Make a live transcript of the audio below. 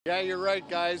Yeah, you're right,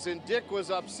 guys. And Dick was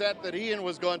upset that Ian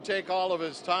was going to take all of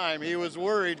his time. He was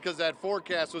worried because that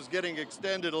forecast was getting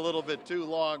extended a little bit too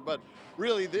long. But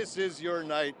really, this is your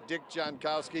night. Dick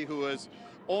Jonckowski, who is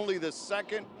only the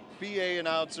second PA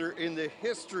announcer in the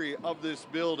history of this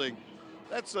building.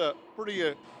 That's a pretty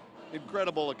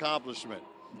incredible accomplishment.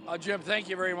 Jim, thank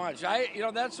you very much.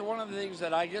 That's one of the things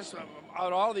that I guess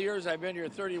out of all the years I've been here,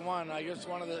 31, I guess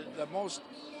one of the most,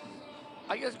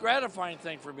 gratifying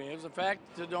thing for me is the fact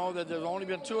to know that there's only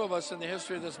been two of us in the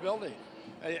history of this building.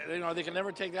 They can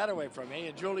never take that away from me.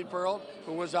 And Julie Pearl,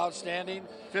 who was outstanding,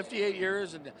 58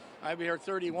 years, and I've been here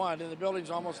 31, and the building's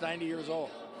almost 90 years old.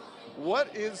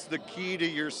 What is the key to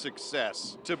your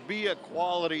success, to be a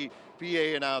quality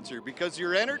PA announcer? Because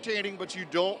you're entertaining, but you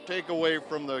don't take away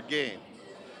from the game.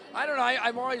 I don't know.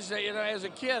 I'm always, as a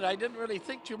kid, I didn't really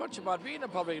think too much about being a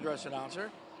public address announcer.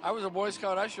 I was a Boy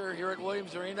Scout usher here at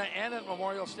Williams Arena and at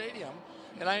Memorial Stadium,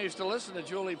 and I used to listen to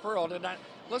Julie Pearl. And I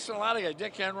listen to a lot of guys.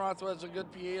 Dick Henroth was a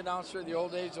good PA announcer in the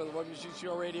old days of the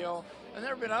WCCO radio, and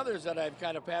there have been others that I've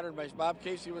kind of patterned by. Bob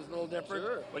Casey was a little different,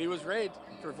 sure, but he was great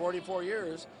for 44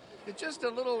 years. It's just a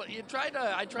little.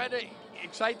 I try to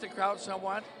excite the crowd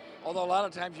somewhat, although a lot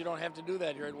of times you don't have to do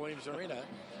that here at Williams Arena.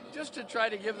 Just to try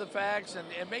to give the facts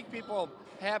and make people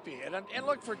happy, and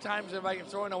look for times if I can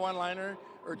throw in a one-liner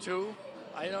or two.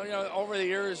 I know, over the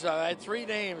years, I had three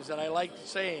names that I liked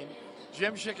saying: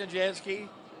 Jim Jonckowski,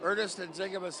 Ernest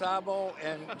Nziga-Masabo,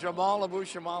 and Jamal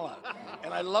Abu-Shamala.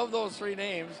 And I love those three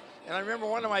names. And I remember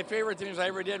one of my favorite things I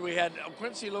ever did, we had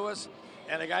Quincy Lewis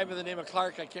and a guy by the name of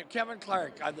Kevin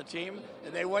Clark on the team,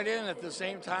 and they went in at the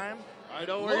same time. I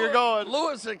know where you're going.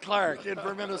 Lewis and Clark in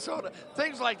for Minnesota.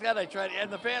 Things like that I tried, and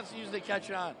the fans usually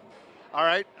catch on. All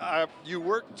right, you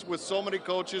worked with so many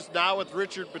coaches, now with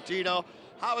Richard Pitino.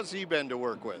 How has he been to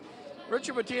work with?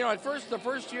 Richard Pitino, the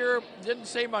first year, didn't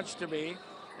say much to me.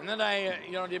 And then I,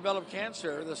 developed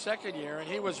cancer the second year, and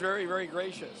he was very, very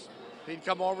gracious. He'd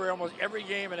come over almost every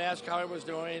game and ask how I was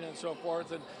doing and so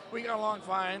forth, and we got along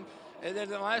fine. And then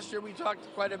last year we talked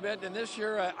quite a bit, and this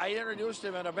year I introduced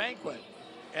him at a banquet.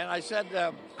 And I said,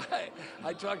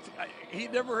 he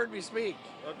never heard me speak.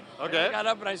 Okay. And I got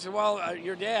up and I said, well,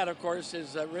 your dad, of course,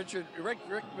 is Rick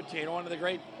Pitino, one of the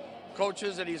great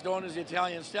coaches, and he's known as the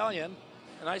Italian Stallion.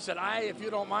 And I said, if you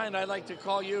don't mind, I'd like to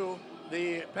call you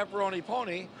the Pepperoni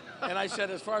Pony. And I said,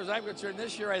 as far as I'm concerned,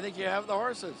 this year I think you have the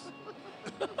horses.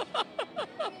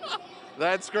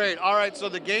 That's great. All right, so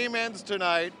the game ends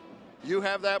tonight. You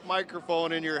have that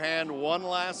microphone in your hand one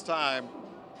last time.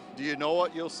 Do you know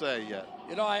what you'll say yet?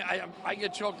 I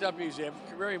get choked up easy. I'm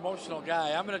a very emotional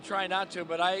guy. I'm going to try not to,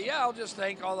 but I'll just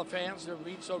thank all the fans who have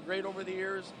been so great over the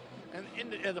years.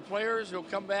 And the players who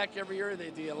come back every year,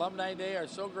 the Alumni Day, are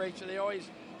so gracious. They always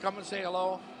come and say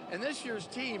hello. And this year's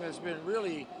team has been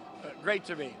really great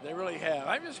to me. They really have.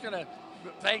 I'm just going to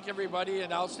thank everybody,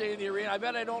 and I'll stay in the arena. I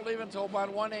bet I don't leave until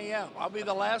about 1 a.m. I'll be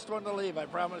the last one to leave, I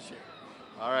promise you.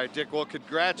 All right, Dick, well,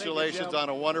 congratulations on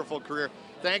a wonderful career.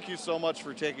 Thank you so much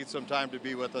for taking some time to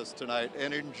be with us tonight,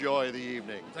 and enjoy the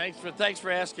evening. Thanks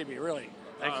for asking me, really.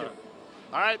 Thank you.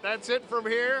 All right, that's it from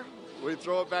here. We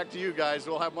throw it back to you guys.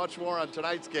 We'll have much more on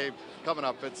tonight's game coming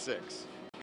up at 6.